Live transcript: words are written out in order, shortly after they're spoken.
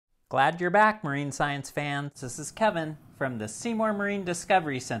Glad you're back, marine science fans. This is Kevin from the Seymour Marine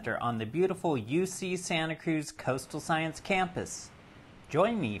Discovery Center on the beautiful UC Santa Cruz Coastal Science Campus.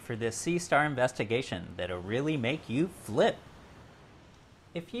 Join me for this sea star investigation that'll really make you flip.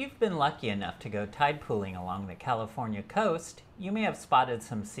 If you've been lucky enough to go tide pooling along the California coast, you may have spotted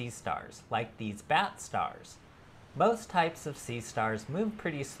some sea stars, like these bat stars. Most types of sea stars move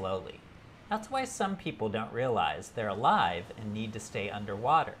pretty slowly. That's why some people don't realize they're alive and need to stay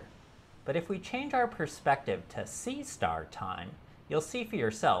underwater. But if we change our perspective to sea star time, you'll see for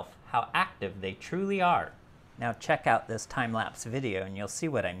yourself how active they truly are. Now check out this time-lapse video and you'll see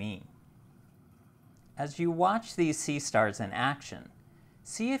what I mean. As you watch these sea stars in action,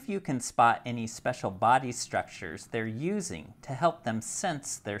 see if you can spot any special body structures they're using to help them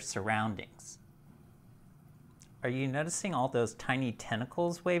sense their surroundings. Are you noticing all those tiny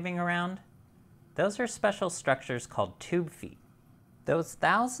tentacles waving around? Those are special structures called tube feet. Those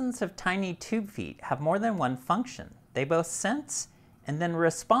thousands of tiny tube feet have more than one function. They both sense and then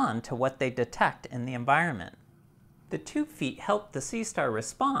respond to what they detect in the environment. The tube feet help the sea star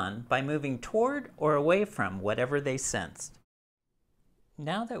respond by moving toward or away from whatever they sensed.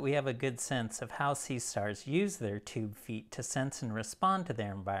 Now that we have a good sense of how sea stars use their tube feet to sense and respond to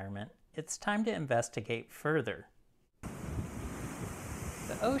their environment, it's time to investigate further.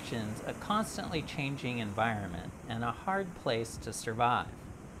 The ocean's a constantly changing environment and a hard place to survive.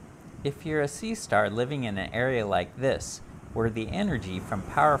 If you're a sea star living in an area like this, where the energy from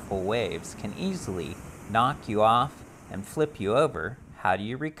powerful waves can easily knock you off and flip you over, how do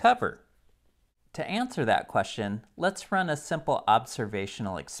you recover? To answer that question, let's run a simple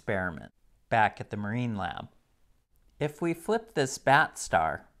observational experiment back at the Marine Lab. If we flip this bat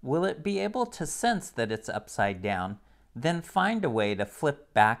star, will it be able to sense that it's upside down, then find a way to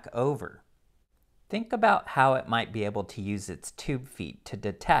flip back over? Think about how it might be able to use its tube feet to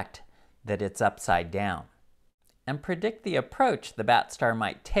detect that it's upside down, and predict the approach the bat star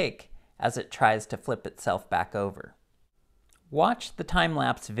might take as it tries to flip itself back over. Watch the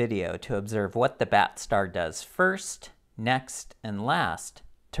time-lapse video to observe what the bat star does first, next, and last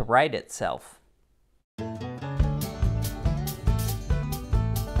to right itself.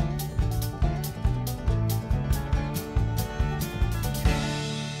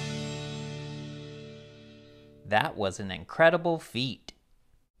 That was an incredible feat.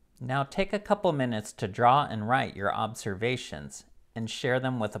 Now take a couple minutes to draw and write your observations and share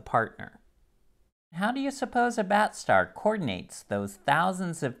them with a partner. How do you suppose a bat star coordinates those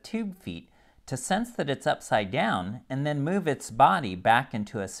thousands of tube feet to sense that it's upside down and then move its body back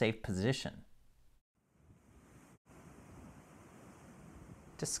into a safe position?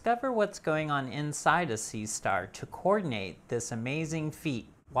 Discover what's going on inside a sea star to coordinate this amazing feat.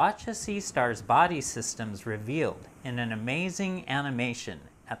 Watch a sea star's body systems revealed in an amazing animation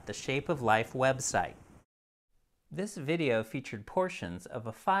at the Shape of Life website. This video featured portions of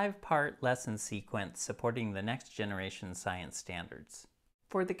a 5-part lesson sequence supporting the next generation science standards.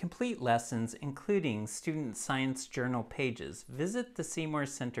 For the complete lessons, including student science journal pages, visit the Seymour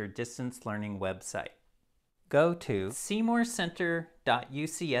Center distance learning website. Go to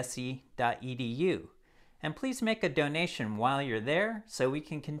seymourcenter.ucsc.edu. And please make a donation while you're there so we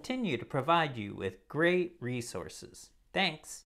can continue to provide you with great resources. Thanks!